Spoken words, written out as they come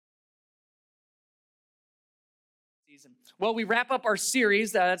Season. Well, we wrap up our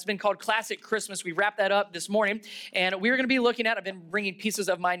series that's been called Classic Christmas. We wrapped that up this morning, and we're going to be looking at, I've been bringing pieces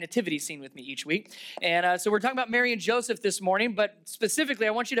of my nativity scene with me each week, and so we're talking about Mary and Joseph this morning, but specifically,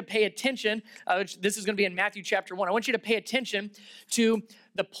 I want you to pay attention, this is going to be in Matthew chapter 1, I want you to pay attention to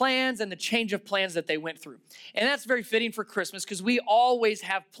the plans and the change of plans that they went through. And that's very fitting for Christmas because we always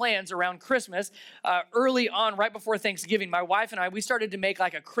have plans around Christmas. Early on, right before Thanksgiving, my wife and I, we started to make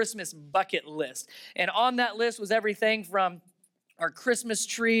like a Christmas bucket list. And on that list was everything from our Christmas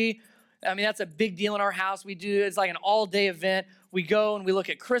tree. I mean, that's a big deal in our house. It's like an all-day event. We go and we look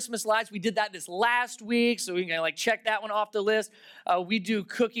at Christmas lights. We did that this last week, so we can check that one off the list. We do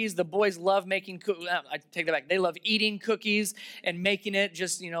cookies. The boys love making cookies. I take that back. They love eating cookies and making it.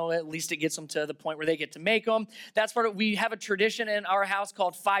 Just, at least it gets them to the point where they get to make them. That's part of. We have a tradition in our house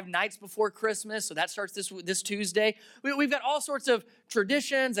called 5 nights before Christmas, so that starts this Tuesday. We've got all sorts of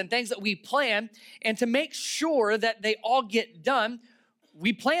traditions and things that we plan, and to make sure that they all get done,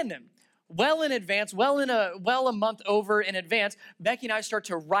 we plan them. Well in advance, a month over in advance, Becky and I start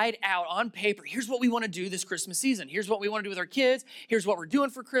to write out on paper, here's what we want to do this Christmas season. Here's what we want to do with our kids. Here's what we're doing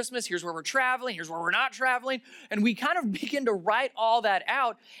for Christmas. Here's where we're traveling. Here's where we're not traveling. And we kind of begin to write all that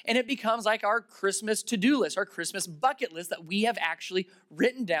out, and it becomes like our Christmas to-do list, our Christmas bucket list that we have actually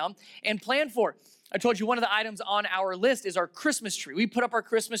written down and planned for. I told you one of the items on our list is our Christmas tree. We put up our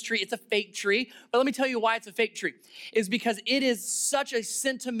Christmas tree. It's a fake tree, but let me tell you why it's a fake tree. It's because it is such a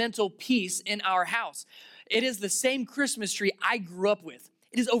sentimental piece in our house. It is the same Christmas tree I grew up with.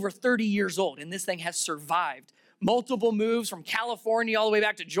 It is over 30 years old, and this thing has survived multiple moves from California all the way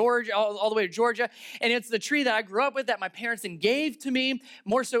back to Georgia, all the way to Georgia. And it's the tree that I grew up with that my parents then gave to me.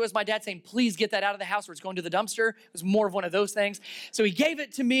 More so as my dad saying, please get that out of the house or it's going to the dumpster. It was more of one of those things. So he gave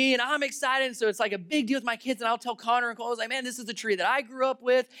it to me and I'm excited. And so it's like a big deal with my kids. And I'll tell Connor and Cole, I was like, man, this is the tree that I grew up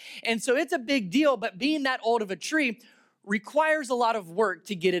with. And so it's a big deal. But being that old of a tree requires a lot of work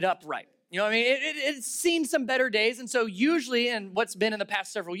to get it upright. You know what I mean? It's seen some better days. And so usually, and what's been in the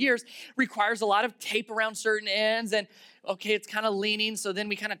past several years, requires a lot of tape around certain ends. And okay, it's kind of leaning. So then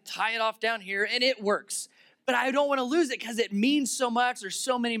we kind of tie it off down here and it works. But I don't want to lose it because it means so much. There's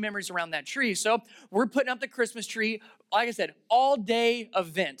so many memories around that tree. So we're putting up the Christmas tree. Like I said, all day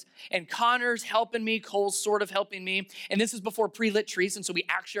event. And Connor's helping me. Cole's sort of helping me. And this is before pre-lit trees. And so we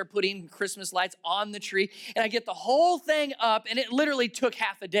actually are putting Christmas lights on the tree. And I get the whole thing up. And it literally took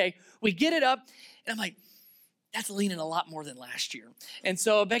half a day. We get it up. And I'm like, that's leaning a lot more than last year. And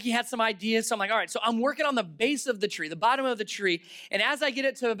so Becky had some ideas. So I'm like, all right. So I'm working on the base of the tree, the bottom of the tree. And as I get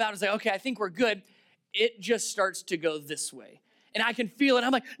it to about, I was like, okay, I think we're good. It just starts to go this way. And I can feel it.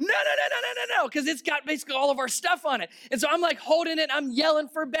 I'm like, no, because it's got basically all of our stuff on it. And so I'm like holding it. I'm yelling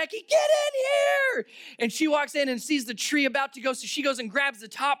for Becky, get in here. And she walks in and sees the tree about to go. So she goes and grabs the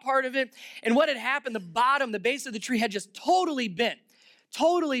top part of it. And what had happened, the base of the tree had just totally bent.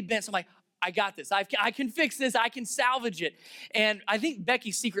 So I'm like, I got this. I can fix this. I can salvage it. And I think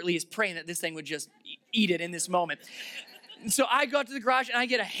Becky secretly is praying that this thing would just eat it in this moment. And so I go out to the garage and I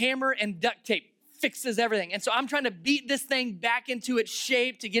get a hammer and duct tape. Fixes everything. And so I'm trying to beat this thing back into its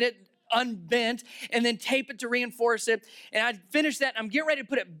shape to get it unbent and then tape it to reinforce it. And I finish that. And I'm getting ready to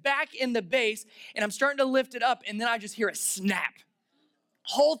put it back in the base and I'm starting to lift it up. And then I just hear a snap.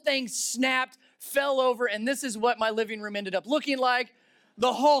 Whole thing snapped, fell over. And this is what my living room ended up looking like.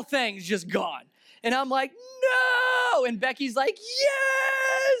 The whole thing's just gone. And I'm like, no. And Becky's like,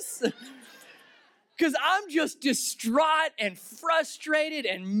 yes. Because I'm just distraught and frustrated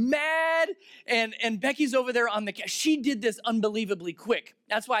and mad. And Becky's over there on the couch. She did this unbelievably quick.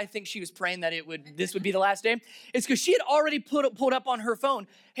 That's why I think she was praying that this would be the last day. It's because she had already pulled up on her phone,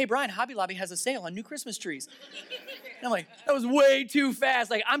 hey, Brian, Hobby Lobby has a sale on new Christmas trees. And I'm like, that was way too fast.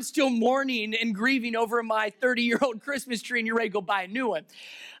 Like, I'm still mourning and grieving over my 30-year-old Christmas tree, and you're ready to go buy a new one.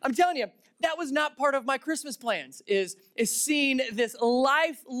 I'm telling you, that was not part of my Christmas plans, is seeing this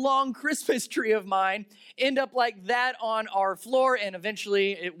lifelong Christmas tree of mine end up like that on our floor. And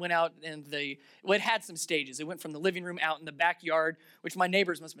eventually it went out it had some stages. It went from the living room out in the backyard, which my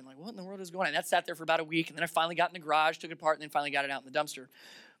neighbors must have been like, what in the world is going on? That sat there for about a week. And then I finally got in the garage, took it apart, and then finally got it out in the dumpster.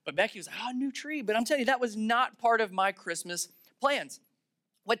 But Becky was like, oh, new tree. But I'm telling you, that was not part of my Christmas plans.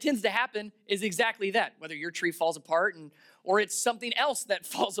 What tends to happen is exactly that, whether your tree falls apart or it's something else that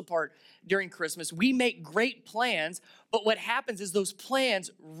falls apart during Christmas. We make great plans, but what happens is those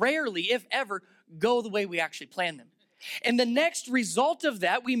plans rarely, if ever, go the way we actually plan them. And the next result of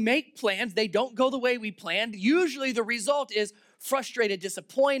that, we make plans, they don't go the way we planned. Usually the result is frustrated,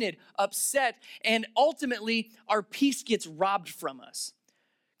 disappointed, upset, and ultimately our peace gets robbed from us.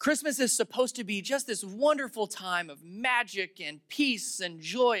 Christmas is supposed to be just this wonderful time of magic and peace and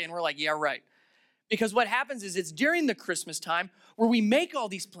joy, and we're like, yeah, right. Because what happens is it's during the Christmas time where we make all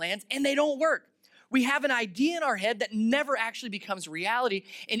these plans and they don't work. We have an idea in our head that never actually becomes reality.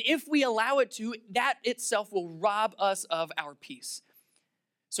 And if we allow it to, that itself will rob us of our peace.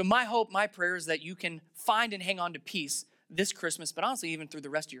 So my hope, my prayer is that you can find and hang on to peace this Christmas, but honestly, even through the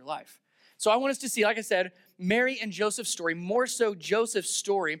rest of your life. So I want us to see, like I said, Mary and Joseph's story, more so Joseph's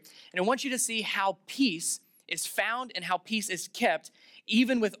story. And I want you to see how peace is found and how peace is kept,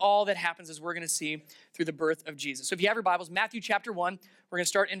 even with all that happens, as we're going to see through the birth of Jesus. So if you have your Bibles, Matthew chapter 1, we're going to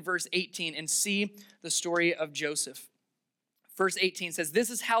start in verse 18 and see the story of Joseph. Verse 18 says, "This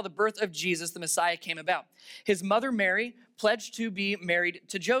is how the birth of Jesus, the Messiah, came about. His mother Mary pledged to be married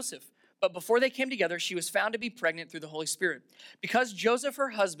to Joseph. But before they came together, she was found to be pregnant through the Holy Spirit. Because Joseph, her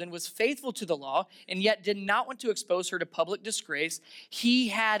husband, was faithful to the law and yet did not want to expose her to public disgrace, he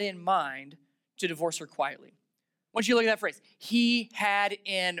had in mind to divorce her quietly." I want you to look at that phrase. He had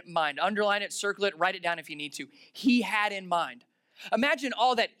in mind. Underline it, circle it, write it down if you need to. He had in mind. Imagine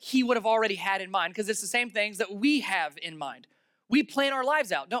all that he would have already had in mind, because it's the same things that we have in mind. We plan our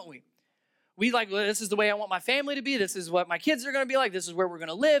lives out, don't we? We like, well, this is the way I want my family to be. This is what my kids are going to be like. This is where we're going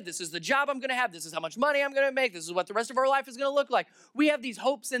to live. This is the job I'm going to have. This is how much money I'm going to make. This is what the rest of our life is going to look like. We have these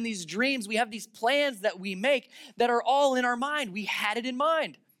hopes and these dreams. We have these plans that we make that are all in our mind. We had it in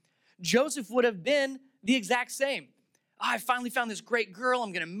mind. Joseph would have been the exact same. I finally found this great girl.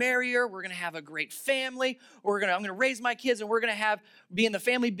 I'm going to marry her. We're going to have a great family. I'm going to raise my kids, and we're going to be in the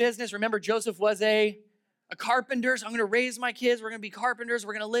family business. Remember, Joseph was a carpenter, so I'm going to raise my kids. We're going to be carpenters.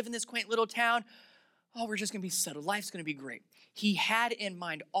 We're going to live in this quaint little town. Oh, we're just going to be settled. Life's going to be great. He had in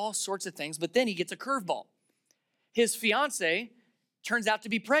mind all sorts of things, but then he gets a curveball. His fiance turns out to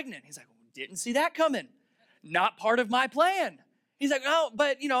be pregnant. He's like, didn't see that coming. Not part of my plan. He's like, oh,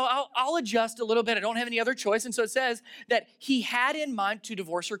 but I'll adjust a little bit. I don't have any other choice. And so it says that he had in mind to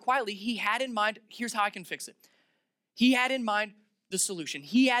divorce her quietly. He had in mind, here's how I can fix it. He had in mind the solution.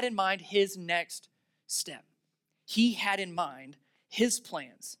 He had in mind his next step. He had in mind his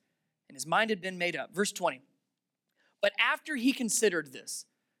plans, and his mind had been made up. Verse 20. But after he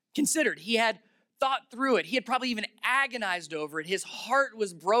he had thought through it. He had probably even agonized over it. His heart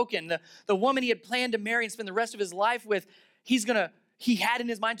was broken. The woman he had planned to marry and spend the rest of his life with, he had in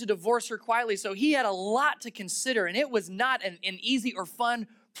his mind to divorce her quietly. So he had a lot to consider, and it was not an easy or fun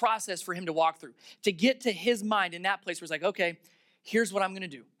process for him to walk through. To get to his mind in that place where it's like, okay, here's what I'm going to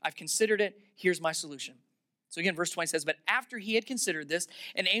do. I've considered it. Here's my solution. So again, verse 20 says, but after he had considered this,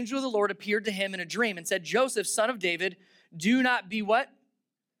 an angel of the Lord appeared to him in a dream and said, Joseph, son of David, do not be what?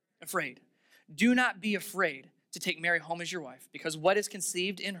 Afraid. Do not be afraid to take Mary home as your wife, because what is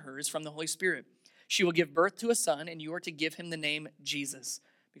conceived in her is from the Holy Spirit. She will give birth to a son, and you are to give him the name Jesus,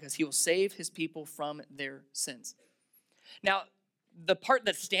 because he will save his people from their sins. Now, the part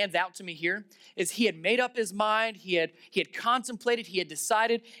that stands out to me here is he had made up his mind, he had contemplated, he had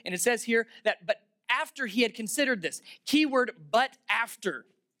decided, and it says here that, but after he had considered this, keyword, but after.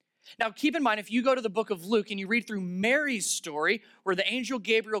 Now, keep in mind, if you go to the book of Luke and you read through Mary's story, where the angel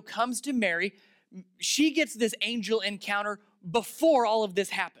Gabriel comes to Mary, she gets this angel encounter before all of this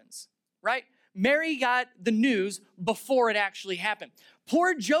happens, right? Mary got the news before it actually happened.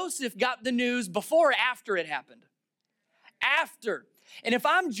 Poor Joseph got the news before or after it happened? After. And if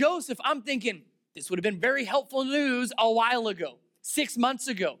I'm Joseph, I'm thinking, this would have been very helpful news a while ago, 6 months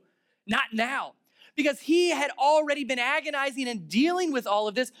ago, not now. Because he had already been agonizing and dealing with all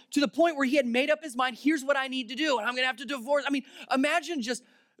of this to the point where he had made up his mind, here's what I need to do, and I'm going to have to divorce. I mean, imagine just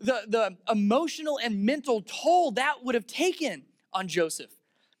the emotional and mental toll that would have taken on Joseph.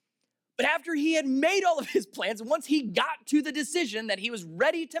 But after he had made all of his plans, once he got to the decision that he was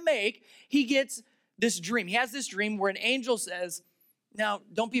ready to make, he gets this dream. He has this dream where an angel says, now,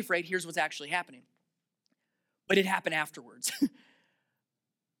 don't be afraid, here's what's actually happening. But it happened afterwards.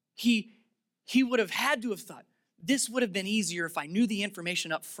 He would have had to have thought, this would have been easier if I knew the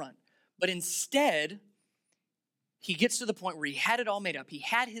information up front. But instead, he gets to the point where he had it all made up. He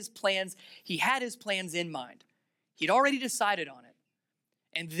had his plans in mind. He'd already decided on it.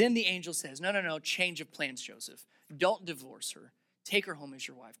 And then the angel says, no, change of plans, Joseph. Don't divorce her. Take her home as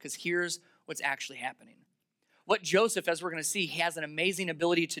your wife, because here's what's actually happening. What Joseph, as we're going to see, he has an amazing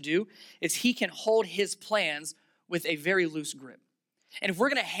ability to do is he can hold his plans with a very loose grip. And if we're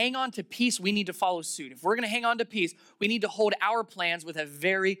going to hang on to peace, we need to follow suit. If we're going to hang on to peace, we need to hold our plans with a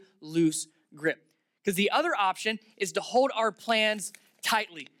very loose grip. Because the other option is to hold our plans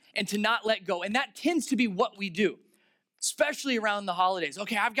tightly and to not let go. And that tends to be what we do, especially around the holidays.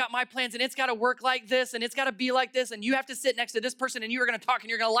 Okay, I've got my plans, and it's got to work like this, and it's got to be like this, and you have to sit next to this person, and you're going to talk, and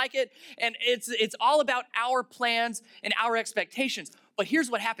you're going to like it. And it's all about our plans and our expectations. But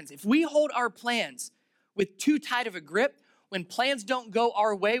here's what happens. If we hold our plans with too tight of a grip, when plans don't go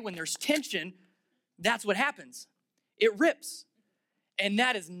our way, when there's tension, that's what happens. It rips. And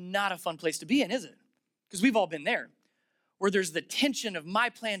that is not a fun place to be in, is it? Because we've all been there, where there's the tension of my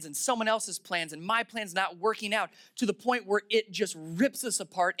plans and someone else's plans and my plans not working out to the point where it just rips us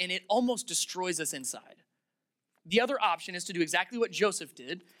apart and it almost destroys us inside. The other option is to do exactly what Joseph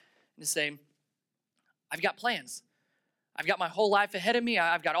did and to say, I've got plans. I've got my whole life ahead of me.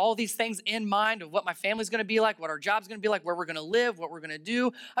 I've got all these things in mind of what my family's going to be like, what our job's going to be like, where we're going to live, what we're going to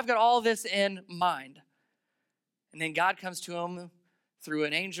do. I've got all this in mind. And then God comes to him through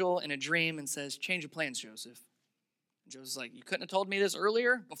an angel in a dream and says, change your plans, Joseph. And Joseph's like, you couldn't have told me this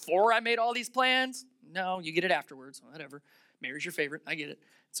earlier before I made all these plans? No, you get it afterwards. Whatever. Mary's your favorite. I get it.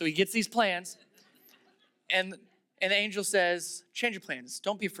 So he gets these plans. And the angel says, change your plans.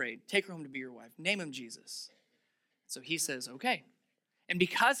 Don't be afraid. Take her home to be your wife. Name him Jesus. So he says, okay. And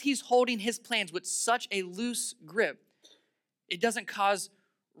because he's holding his plans with such a loose grip, it doesn't cause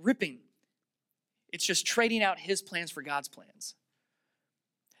ripping. It's just trading out his plans for God's plans.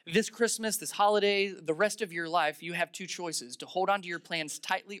 This Christmas, this holiday, the rest of your life, you have two choices: to hold on to your plans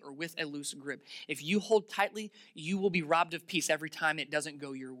tightly or with a loose grip. If you hold tightly, you will be robbed of peace every time it doesn't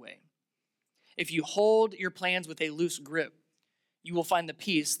go your way. If you hold your plans with a loose grip, you will find the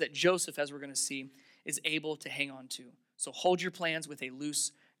peace that Joseph, as we're going to see, is able to hang on to. So hold your plans with a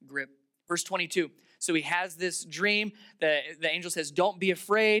loose grip. Verse 22. So he has this dream. The angel says, don't be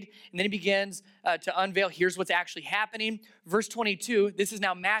afraid. And then he begins to unveil, here's what's actually happening. Verse 22, this is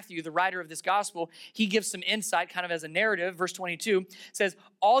now Matthew, the writer of this gospel. He gives some insight kind of as a narrative. Verse 22 says,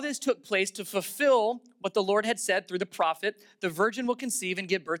 all this took place to fulfill what the Lord had said through the prophet. The virgin will conceive and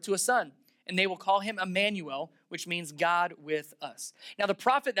give birth to a son, and they will call him Emmanuel, which means God with us. Now, the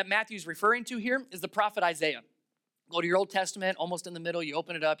prophet that Matthew's referring to here is the prophet Isaiah. Go to your Old Testament, almost in the middle, you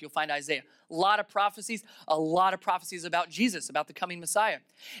open it up, you'll find Isaiah. A lot of prophecies about Jesus, about the coming Messiah.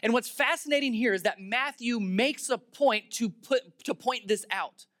 And what's fascinating here is that Matthew makes a point to point this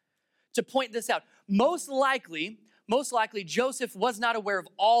out. Most likely, Joseph was not aware of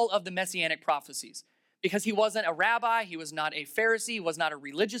all of the messianic prophecies because he wasn't a rabbi, he was not a Pharisee, he was not a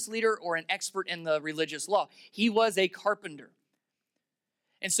religious leader or an expert in the religious law. He was a carpenter.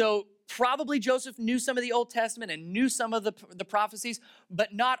 And so probably Joseph knew some of the Old Testament and knew some of the prophecies,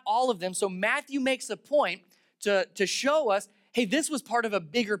 but not all of them. So Matthew makes a point to show us, hey, this was part of a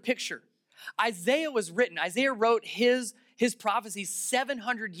bigger picture. Isaiah wrote his prophecies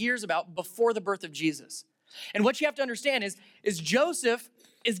 700 years before the birth of Jesus. And what you have to understand is Joseph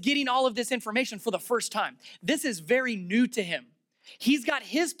is getting all of this information for the first time. This is very new to him. He's got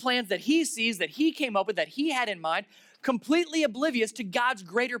his plans that he sees, that he came up with, that he had in mind, completely oblivious to God's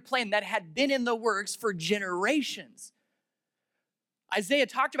greater plan that had been in the works for generations. Isaiah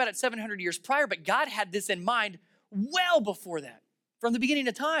talked about it 700 years prior, but God had this in mind well before that, from the beginning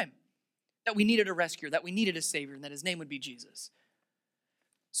of time, that we needed a rescuer, that we needed a savior, and that his name would be Jesus.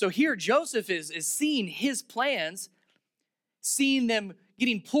 So here Joseph is seeing his plans, seeing them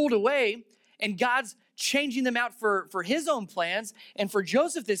getting pulled away, and God's changing them out for his own plans. And for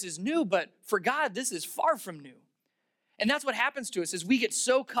Joseph, this is new, but for God, this is far from new. And that's what happens to us is we get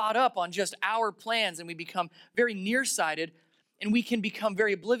so caught up on just our plans and we become very nearsighted and we can become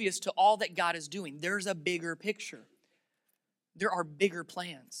very oblivious to all that God is doing. There's a bigger picture. There are bigger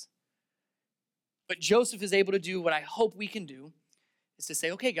plans. But Joseph is able to do what I hope we can do, is to say,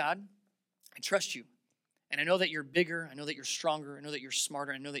 okay, God, I trust you. And I know that you're bigger. I know that you're stronger. I know that you're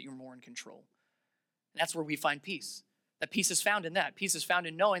smarter. I know that you're more in control. And that's where we find peace. That peace is found in that. Peace is found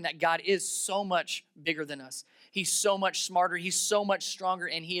in knowing that God is so much bigger than us. He's so much smarter. He's so much stronger.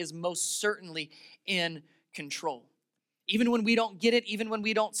 And he is most certainly in control. Even when we don't get it, even when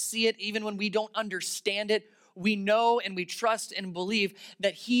we don't see it, even when we don't understand it, we know and we trust and believe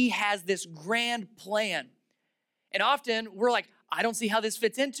that he has this grand plan. And often we're like, I don't see how this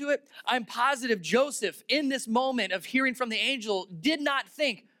fits into it. I'm positive Joseph, in this moment of hearing from the angel, did not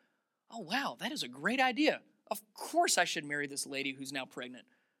think, oh, wow, that is a great idea. Of course I should marry this lady who's now pregnant.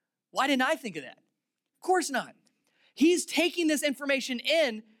 Why didn't I think of that? Of course not. He's taking this information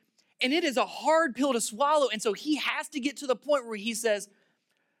in, and it is a hard pill to swallow. And so he has to get to the point where he says,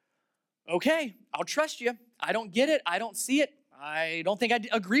 okay, I'll trust you. I don't get it. I don't see it. I don't think I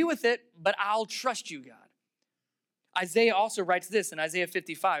agree with it, but I'll trust you, God. Isaiah also writes this in Isaiah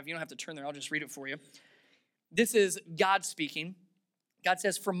 55. You don't have to turn there. I'll just read it for you. This is God speaking. God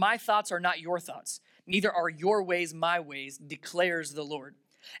says, for my thoughts are not your thoughts, neither are your ways my ways, declares the Lord.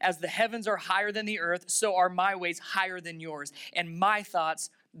 As the heavens are higher than the earth, so are my ways higher than yours, and my thoughts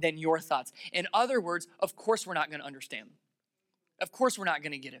than your thoughts. In other words, of course we're not going to understand them. Of course we're not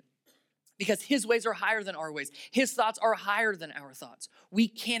going to get it because his ways are higher than our ways. His thoughts are higher than our thoughts. We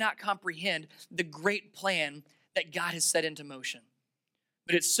cannot comprehend the great plan that God has set into motion.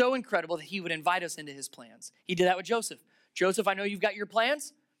 But it's so incredible that he would invite us into his plans. He did that with Joseph. Joseph, I know you've got your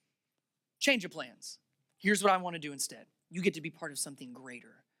plans. Change of plans. Here's what I want to do instead. You get to be part of something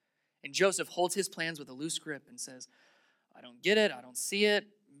greater. And Joseph holds his plans with a loose grip and says, I don't get it. I don't see it.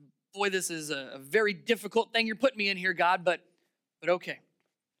 Boy, this is a very difficult thing you're putting me in here, God, but okay.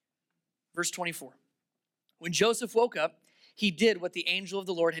 Verse 24. When Joseph woke up, he did what the angel of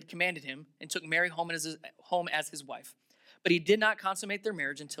the Lord had commanded him and took Mary home as his wife. But he did not consummate their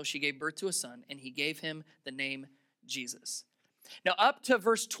marriage until she gave birth to a son, and he gave him the name Jesus. Now, up to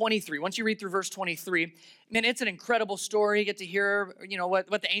verse 23, once you read through verse 23, man, it's an incredible story. You get to hear,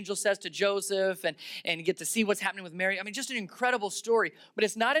 what the angel says to Joseph and you get to see what's happening with Mary. I mean, just an incredible story. But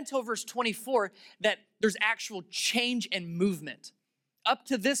it's not until verse 24 that there's actual change and movement. Up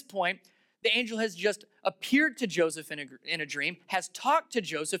to this point, the angel has just appeared to Joseph in a dream, has talked to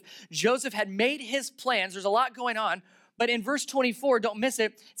Joseph. Joseph had made his plans. There's a lot going on. But in verse 24, don't miss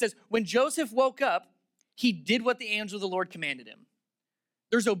it, it says, when Joseph woke up, he did what the angel of the Lord commanded him.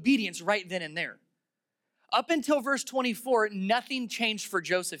 There's obedience right then and there. Up until verse 24, nothing changed for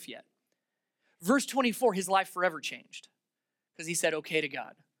Joseph yet. Verse 24, his life forever changed because he said okay to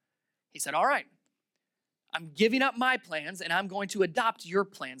God. He said, all right, I'm giving up my plans and I'm going to adopt your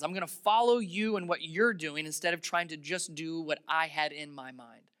plans. I'm going to follow you and what you're doing instead of trying to just do what I had in my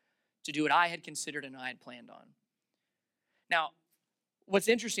mind, to do what I had considered and I had planned on. Now, what's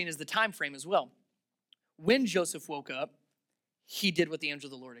interesting is the time frame as well. When Joseph woke up, he did what the angel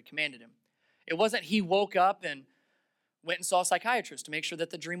of the Lord had commanded him. It wasn't he woke up and went and saw a psychiatrist to make sure that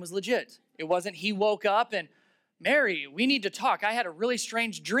the dream was legit. It wasn't he woke up and, Mary, we need to talk. I had a really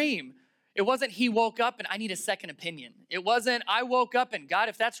strange dream. It wasn't he woke up and I need a second opinion. It wasn't I woke up and, God,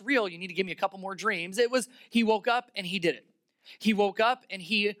 if that's real, you need to give me a couple more dreams. It was he woke up and he did it. He woke up and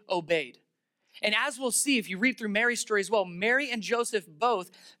he obeyed. And as we'll see, if you read through Mary's story as well, Mary and Joseph both,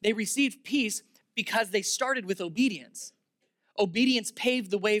 they received peace because they started with obedience. Obedience paved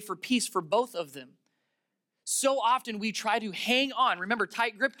the way for peace for both of them. So often we try to hang on. Remember,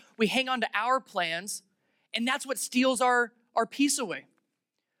 tight grip? We hang on to our plans, and that's what steals our peace away.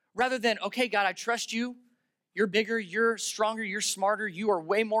 Rather than, okay, God, I trust you. You're bigger, you're stronger, you're smarter, you are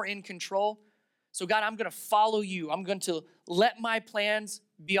way more in control. So God, I'm going to follow you. I'm going to let my plans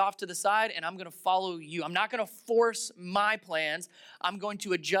be off to the side, and I'm going to follow you. I'm not going to force my plans. I'm going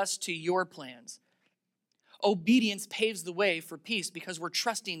to adjust to your plans. Obedience paves the way for peace because we're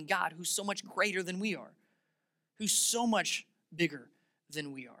trusting God, who's so much greater than we are, who's so much bigger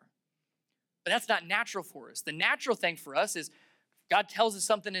than we are. But that's not natural for us. The natural thing for us is God tells us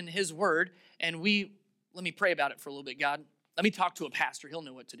something in his word, and let me pray about it for a little bit, God. Let me talk to a pastor. He'll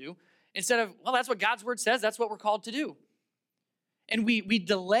know what to do. Instead of, well, that's what God's word says. That's what we're called to do. And we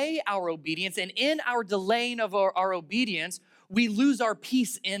delay our obedience, and in our delaying of our obedience, we lose our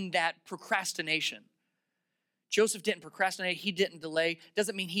peace in that procrastination. Joseph didn't procrastinate. He didn't delay.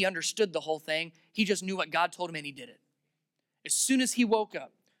 Doesn't mean he understood the whole thing. He just knew what God told him and he did it. As soon as he woke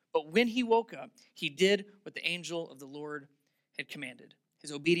up. But when he woke up, he did what the angel of the Lord had commanded.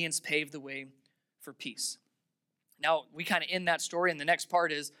 His obedience paved the way for peace. Now, we kind of end that story, and the next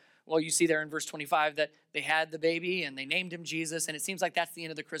part is, well, you see there in verse 25 that they had the baby and they named him Jesus, and it seems like that's the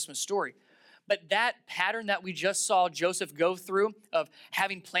end of the Christmas story. But that pattern that we just saw Joseph go through of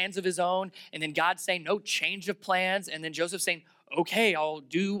having plans of his own, and then God saying no change of plans, and then Joseph saying, okay, I'll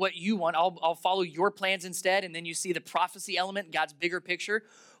do what you want. I'll follow your plans instead. And then you see the prophecy element, God's bigger picture.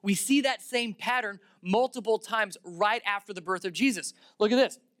 We see that same pattern multiple times right after the birth of Jesus. Look at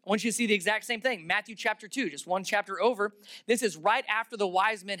this. I want you to see the exact same thing. Matthew chapter 2, just one chapter over. This is right after the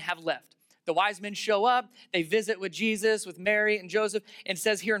wise men have left. The wise men show up, they visit with Jesus, with Mary and Joseph, and it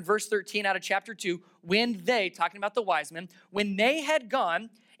says here in verse 13 out of chapter 2, when they, talking about the wise men, when they had gone,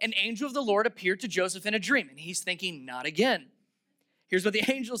 an angel of the Lord appeared to Joseph in a dream, and he's thinking, not again. Here's what the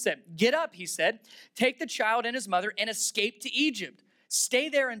angel said. Get up, he said, take the child and his mother and escape to Egypt. Stay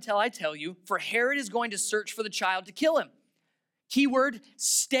there until I tell you, for Herod is going to search for the child to kill him. Keyword,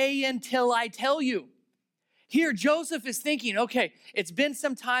 stay until I tell you. Here, Joseph is thinking, okay, it's been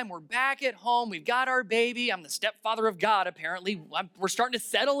some time. We're back at home. We've got our baby. I'm the stepfather of God, apparently. We're starting to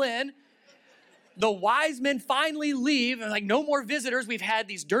settle in. The wise men finally leave. And like, no more visitors. We've had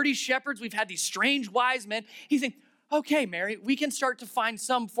these dirty shepherds. We've had these strange wise men. He's saying, okay, Mary, we can start to find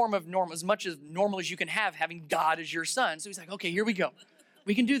some form of normal, as much as normal as you can have, having God as your son. So he's like, okay, here we go.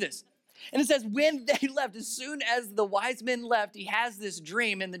 We can do this. And it says, when they left, as soon as the wise men left, he has this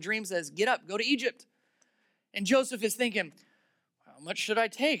dream. And the dream says, get up, go to Egypt. And Joseph is thinking, much should I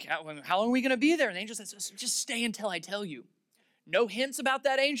take? How long are we going to be there? And the angel says, just stay until I tell you. No hints about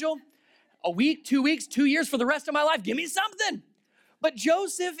that angel? A week, 2 weeks, 2 years for the rest of my life? Give me something. But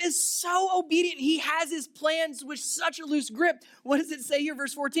Joseph is so obedient. He has his plans with such a loose grip. What does it say here,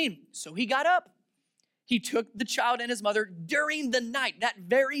 verse 14? So he got up. He took the child and his mother during the night, that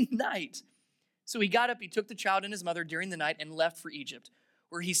very night. So he got up, he took the child and his mother during the night and left for Egypt,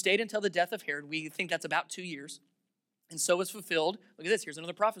 where he stayed until the death of Herod. We think that's about 2 years. And so was fulfilled, look at this, here's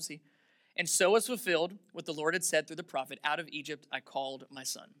another prophecy. And so was fulfilled what the Lord had said through the prophet, out of Egypt I called my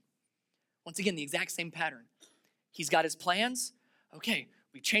son. Once again, the exact same pattern. He's got his plans. Okay,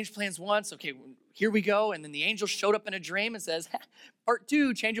 we changed plans once. Okay, here we go. And then the angel showed up in a dream and says, part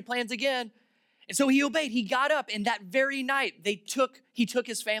 2, change of plans again. And so he obeyed. He got up, and that very night he took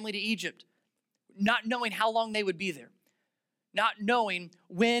his family to Egypt, not knowing how long they would be there, not knowing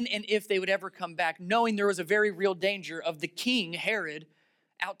when and if they would ever come back, knowing there was a very real danger of the king, Herod,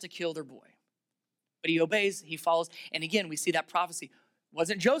 out to kill their boy. But he obeys, he follows. And again, we see that prophecy. It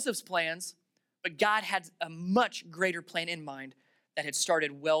wasn't Joseph's plans, but God had a much greater plan in mind that had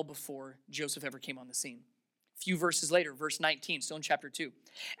started well before Joseph ever came on the scene. A few verses later, verse 19, still in chapter 2.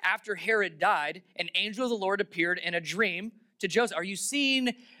 After Herod died, an angel of the Lord appeared in a dream to Joseph. Are you seeing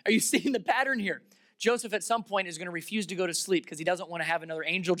the pattern here? Joseph at some point is going to refuse to go to sleep because he doesn't want to have another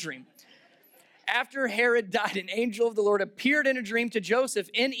angel dream. After Herod died, an angel of the Lord appeared in a dream to Joseph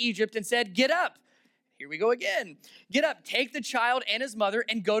in Egypt and said, get up. Here we go again. Get up, take the child and his mother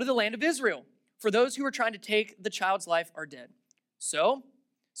and go to the land of Israel. For those who are trying to take the child's life are dead. So,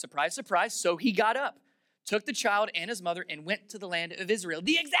 surprise, surprise, so he got up, took the child and his mother and went to the land of Israel.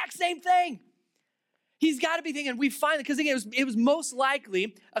 The exact same thing. He's got to be thinking, we finally, because again, it was most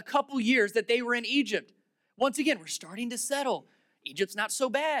likely a couple years that they were in Egypt. Once again, we're starting to settle. Egypt's not so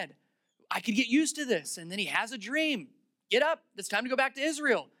bad. I could get used to this. And then he has a dream. Get up, it's time to go back to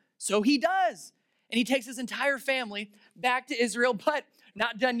Israel. So he does. And he takes his entire family back to Israel, but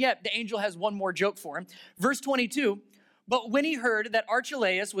not done yet. The angel has one more joke for him. Verse 22, but when he heard that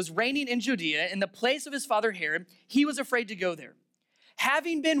Archelaus was reigning in Judea in the place of his father Herod, he was afraid to go there.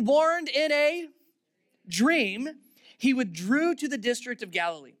 Having been warned in a dream, he withdrew to the district of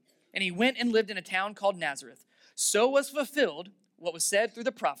Galilee, and he went and lived in a town called Nazareth. So was fulfilled what was said through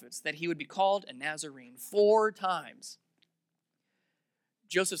the prophets, that he would be called a Nazarene. 4 times.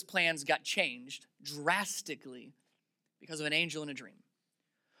 Joseph's plans got changed drastically because of an angel in a dream.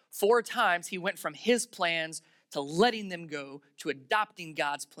 4 times he went from his plans to letting them go to adopting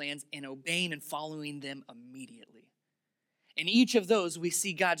God's plans and obeying and following them immediately. In each of those, we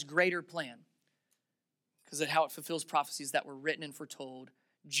see God's greater plan because of how it fulfills prophecies that were written and foretold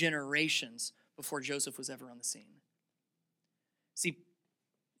generations before Joseph was ever on the scene. See,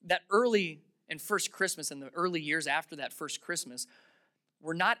 that early and first Christmas and the early years after that first Christmas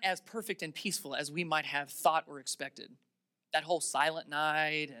were not as perfect and peaceful as we might have thought or expected. That whole silent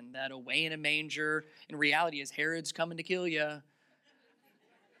night and that away in a manger, in reality, is Herod's coming to kill you.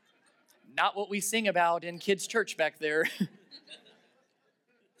 Not what we sing about in kids' church back there.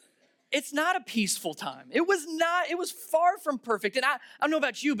 It's not a peaceful time. It was far from perfect. And I don't know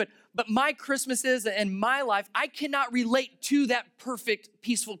about you, but my Christmases and my life, I cannot relate to that perfect,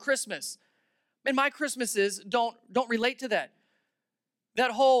 peaceful Christmas. And my Christmases don't relate to that.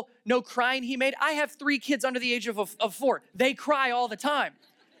 That whole no crying he made. I have 3 kids under the age of 4. They cry all the time.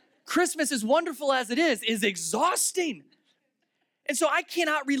 Christmas, as wonderful as it is exhausting. And so I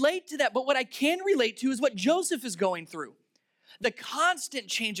cannot relate to that. But what I can relate to is what Joseph is going through. The constant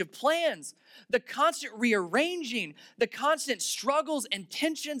change of plans, the constant rearranging, the constant struggles and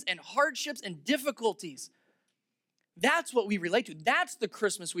tensions and hardships and difficulties. That's what we relate to. That's the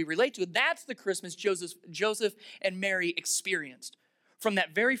Christmas we relate to. That's the Christmas Joseph and Mary experienced from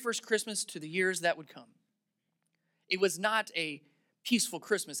that very first Christmas to the years that would come. It was not a peaceful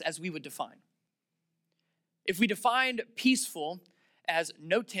Christmas as we would define. If we defined peaceful as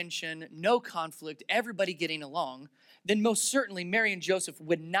no tension, no conflict, everybody getting along, then most certainly Mary and Joseph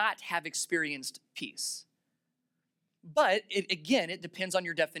would not have experienced peace. But it depends on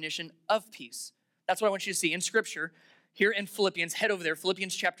your definition of peace. That's what I want you to see in Scripture. Here in Philippians, head over there,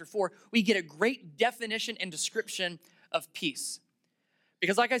 Philippians chapter 4, we get a great definition and description of peace.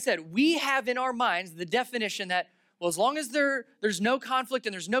 Because like I said, we have in our minds the definition that, well, as long as there's no conflict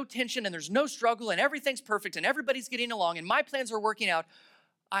and there's no tension and there's no struggle and everything's perfect and everybody's getting along and my plans are working out,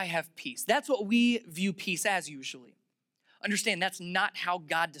 I have peace. That's what we view peace as usually. Understand, that's not how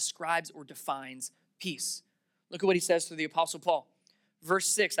God describes or defines peace. Look at what he says through the Apostle Paul. Verse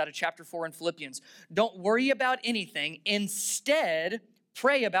 6 out of chapter 4 in Philippians. Don't worry about anything. Instead,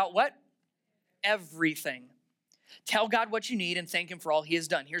 pray about what? Everything. Tell God what you need and thank him for all he has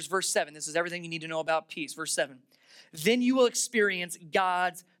done. Here's verse 7. This is everything you need to know about peace. Verse 7. Then you will experience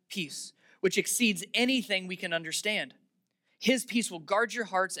God's peace, which exceeds anything we can understand. His peace will guard your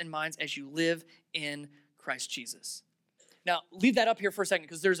hearts and minds as you live in Christ Jesus. Now, leave that up here for a second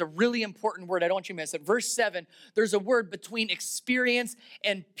because there's a really important word. I don't want you to miss it. Verse 7, there's a word between experience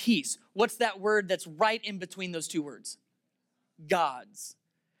and peace. What's that word that's right in between those two words? God's.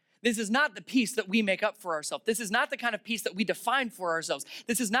 This is not the peace that we make up for ourselves. This is not the kind of peace that we define for ourselves.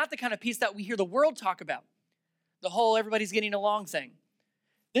 This is not the kind of peace that we hear the world talk about. The whole everybody's getting along thing.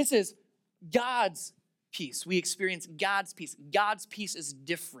 This is God's peace. We experience God's peace. God's peace is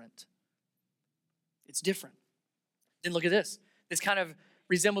different. It's different. Then look at this. This kind of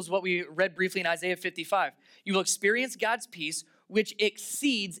resembles what we read briefly in Isaiah 55. You will experience God's peace, which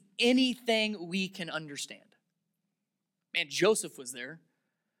exceeds anything we can understand. Man, Joseph was there.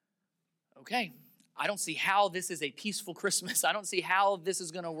 Okay, I don't see how this is a peaceful Christmas. I don't see how this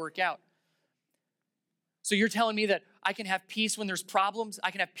is going to work out. So you're telling me that I can have peace when there's problems? I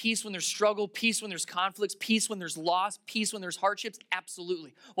can have peace when there's struggle, peace when there's conflicts, peace when there's loss, peace when there's hardships?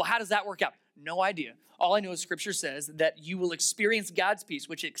 Absolutely. Well, how does that work out? No idea. All I know is Scripture says that you will experience God's peace,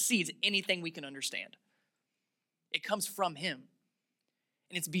 which exceeds anything we can understand. It comes from him.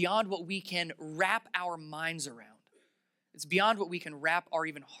 And it's beyond what we can wrap our minds around. It's beyond what we can wrap our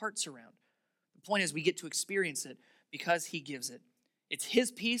even hearts around. The point is we get to experience it because he gives it. It's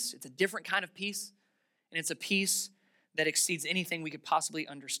his peace. It's a different kind of peace. And it's a peace that exceeds anything we could possibly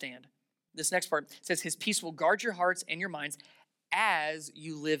understand. This next part says his peace will guard your hearts and your minds as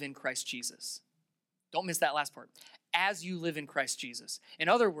you live in Christ Jesus. Don't miss that last part. As you live in Christ Jesus. In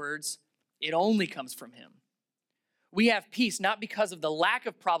other words, it only comes from him. We have peace not because of the lack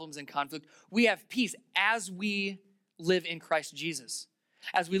of problems and conflict. We have peace as we live in Christ Jesus.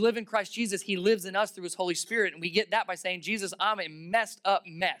 As we live in Christ Jesus, he lives in us through his Holy Spirit. And we get that by saying, Jesus, I'm a messed up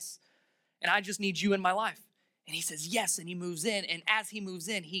mess. And I just need you in my life. And he says, yes, and he moves in. And as he moves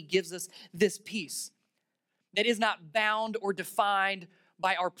in, he gives us this peace that is not bound or defined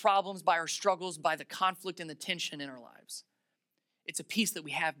by our problems, by our struggles, by the conflict and the tension in our lives. It's a peace that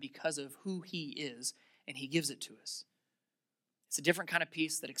we have because of who he is, and he gives it to us. It's a different kind of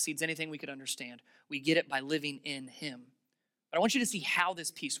peace that exceeds anything we could understand. We get it by living in him. But I want you to see how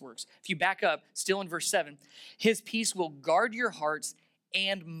this peace works. If you back up, still in verse 7, his peace will guard your hearts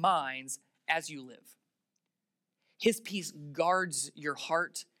and minds as you live. His peace guards your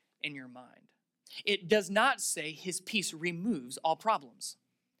heart and your mind. It does not say his peace removes all problems.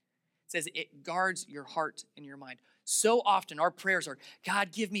 It says it guards your heart and your mind. So often our prayers are,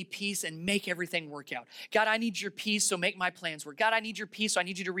 God, give me peace and make everything work out. God, I need your peace, so make my plans work. God, I need your peace, so I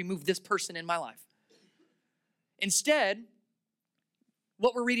need you to remove this person in my life. Instead,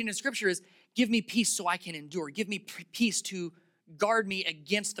 what we're reading in Scripture is, give me peace so I can endure. Give me peace to guard me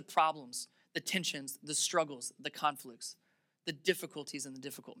against the problems, the tensions, the struggles, the conflicts, the difficulties, and the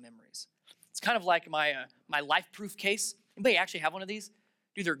difficult memories. It's kind of like my life-proof case. Anybody actually have one of these?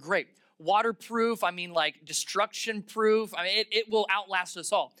 Dude, they're great. Waterproof, like destruction-proof. It will outlast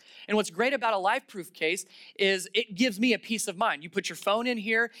us all. And what's great about a life-proof case is it gives me a peace of mind. You put your phone in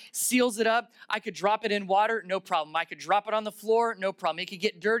here, seals it up. I could drop it in water, no problem. I could drop it on the floor, no problem. It could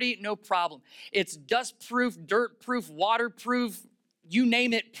get dirty, no problem. It's dust-proof, dirt-proof, waterproof, you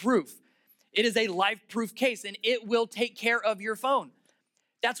name it, proof. It is a life-proof case, and it will take care of your phone.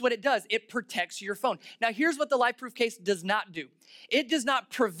 That's what it does. It protects your phone. Now, here's what the life-proof case does not do. It does not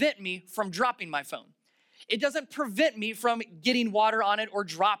prevent me from dropping my phone. It doesn't prevent me from getting water on it or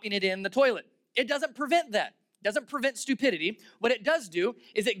dropping it in the toilet. It doesn't prevent that. It doesn't prevent stupidity. What it does do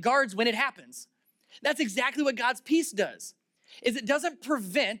is it guards when it happens. That's exactly what God's peace does. Is it doesn't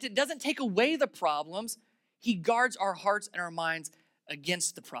prevent, it doesn't take away the problems. He guards our hearts and our minds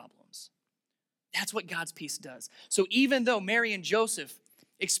against the problems. That's what God's peace does. So even though Mary and Joseph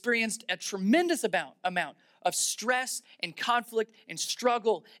experienced a tremendous amount of stress and conflict and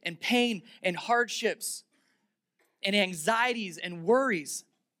struggle and pain and hardships and anxieties and worries,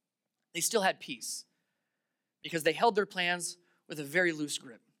 they still had peace because they held their plans with a very loose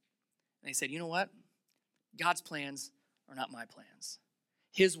grip. And they said, you know what? God's plans are not my plans.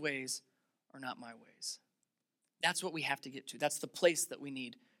 His ways are not my ways. That's what we have to get to. That's the place that we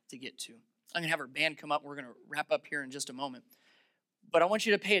need to get to. I'm going to have our band come up. We're going to wrap up here in just a moment. But I want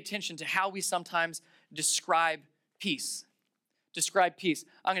you to pay attention to how we sometimes describe peace. Describe peace.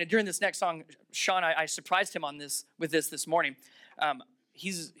 During this next song, Sean, I surprised him with this morning.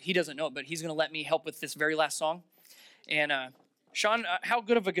 He doesn't know it, but he's going to let me help with this very last song. And Sean, how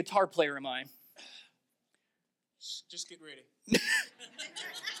good of a guitar player am I? Just get ready.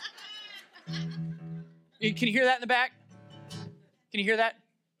 Can you hear that in the back? Can you hear that?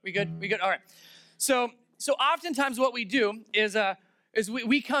 We good? We good? All right. So oftentimes what we do is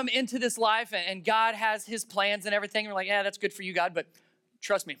we come into this life and God has his plans and everything. And we're like, yeah, that's good for you, God. But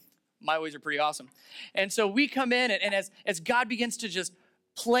trust me, my ways are pretty awesome. And so we come in and as God begins to just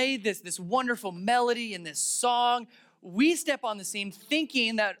play this wonderful melody and this song, we step on the scene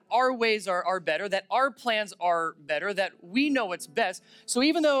thinking that our ways are better, that our plans are better, that we know what's best. So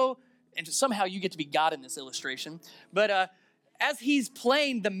even though, and somehow you get to be God in this illustration, but as he's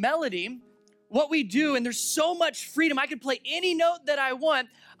playing the melody, what we do, and there's so much freedom, I can play any note that I want.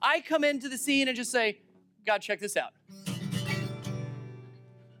 I come into the scene and just say, God, check this out.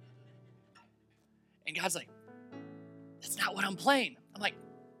 And God's like, that's not what I'm playing. I'm like,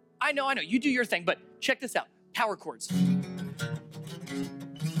 I know, you do your thing, but check this out. Power chords.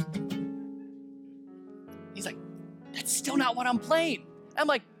 He's like, that's still not what I'm playing. I'm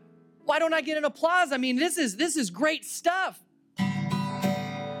like, why don't I get an applause? I mean, this is great stuff.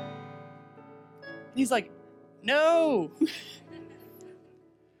 He's like, no.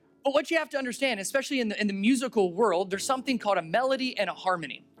 But what you have to understand, especially in the musical world, there's something called a melody and a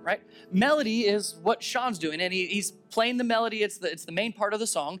harmony, right? Melody is what Sean's doing, and he's playing the melody. It's the main part of the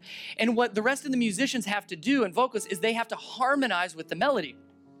song. And what the rest of the musicians have to do and vocalists is they have to harmonize with the melody.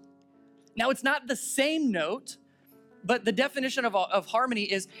 Now, it's not the same note, but the definition of harmony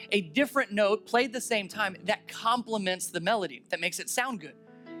is a different note played the same time that complements the melody, that makes it sound good.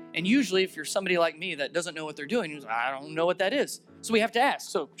 And usually, if you're somebody like me that doesn't know what they're doing, you're like, I don't know what that is. So we have to ask.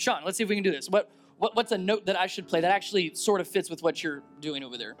 So, Sean, let's see if we can do this. What's a note that I should play that actually sort of fits with what you're doing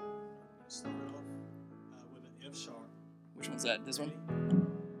over there? Start off with an F sharp. Which one's that? This one?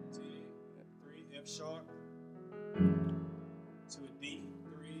 3 F sharp to a D,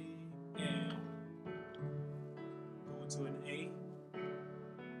 3 and go to an A,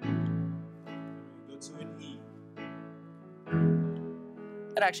 go to an E.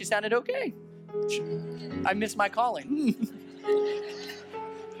 That actually sounded okay. I missed my calling.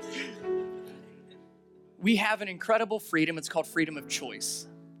 We have an incredible freedom. It's called freedom of choice.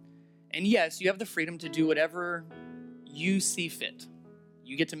 And yes, you have the freedom to do whatever you see fit.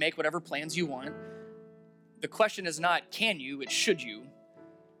 You get to make whatever plans you want. The question is not, can you? It's should you.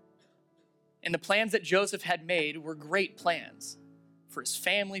 And the plans that Joseph had made were great plans for his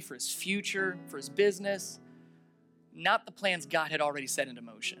family, for his future, for his business, not the plans God had already set into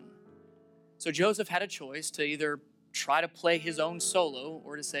motion. So Joseph had a choice to either try to play his own solo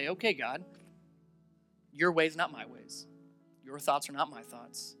or to say, okay, God, your ways, not my ways. Your thoughts are not my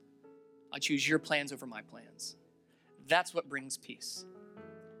thoughts. I choose your plans over my plans. That's what brings peace.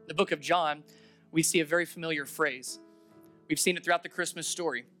 In the book of John, we see a very familiar phrase. We've seen it throughout the Christmas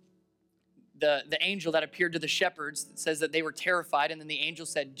story. The angel that appeared to the shepherds says that they were terrified, and then the angel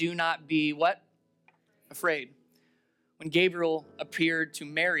said, do not be what? Afraid. When Gabriel appeared to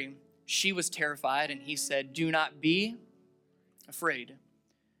Mary, she was terrified, and he said, do not be afraid.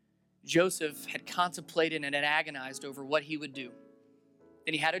 Joseph had contemplated and had agonized over what he would do.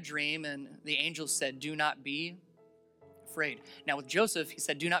 Then he had a dream, and the angel said, do not be afraid. Now with Joseph, he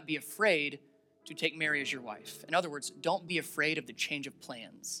said, do not be afraid to take Mary as your wife. In other words, don't be afraid of the change of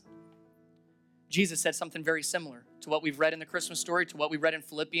plans. Jesus said something very similar to what we've read in the Christmas story, to what we read in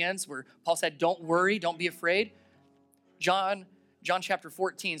Philippians, where Paul said, don't worry, don't be afraid. John chapter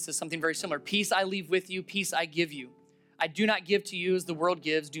 14 says something very similar. Peace I leave with you, peace I give you. I do not give to you as the world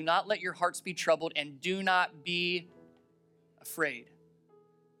gives. Do not let your hearts be troubled, and do not be afraid.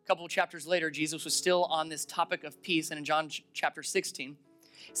 A couple of chapters later, Jesus was still on this topic of peace, and in John chapter 16,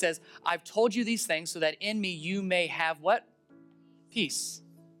 he says, I've told you these things so that in me you may have what? Peace.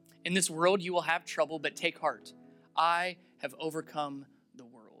 In this world you will have trouble, but take heart. I have overcome the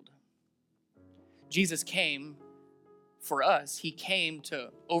world. Jesus came for us. He came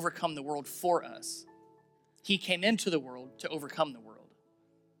to overcome the world for us. He came into the world to overcome the world.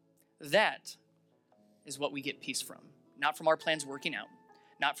 That is what we get peace from. Not from our plans working out,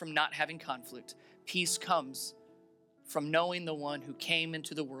 not from not having conflict. Peace comes from knowing the one who came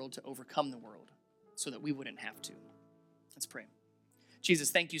into the world to overcome the world so that we wouldn't have to. Let's pray.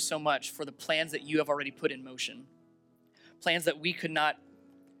 Jesus, thank you so much for the plans that you have already put in motion. Plans that we could not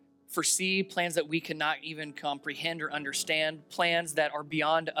foresee, plans that we could not even comprehend or understand, plans that are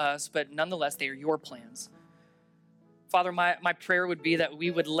beyond us, but nonetheless, they are your plans. Father, my prayer would be that we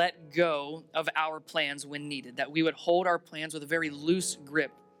would let go of our plans when needed, that we would hold our plans with a very loose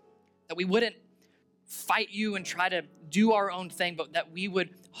grip, that we wouldn't fight you and try to do our own thing, but that we would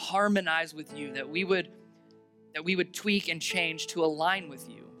harmonize with you, that we would tweak and change to align with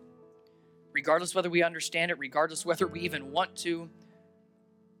you, regardless whether we understand it, regardless whether we even want to.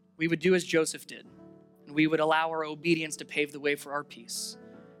 We would do as Joseph did, and And we would allow our obedience to pave the way for our peace.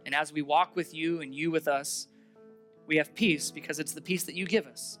 And as we walk with you and you with us, we have peace because it's the peace that you give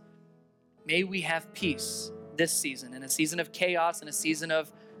us. May we have peace this season, in a season of chaos, in a season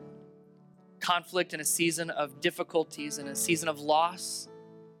of conflict, in a season of difficulties, in a season of loss.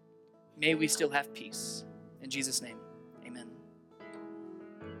 May we still have peace. In Jesus' name.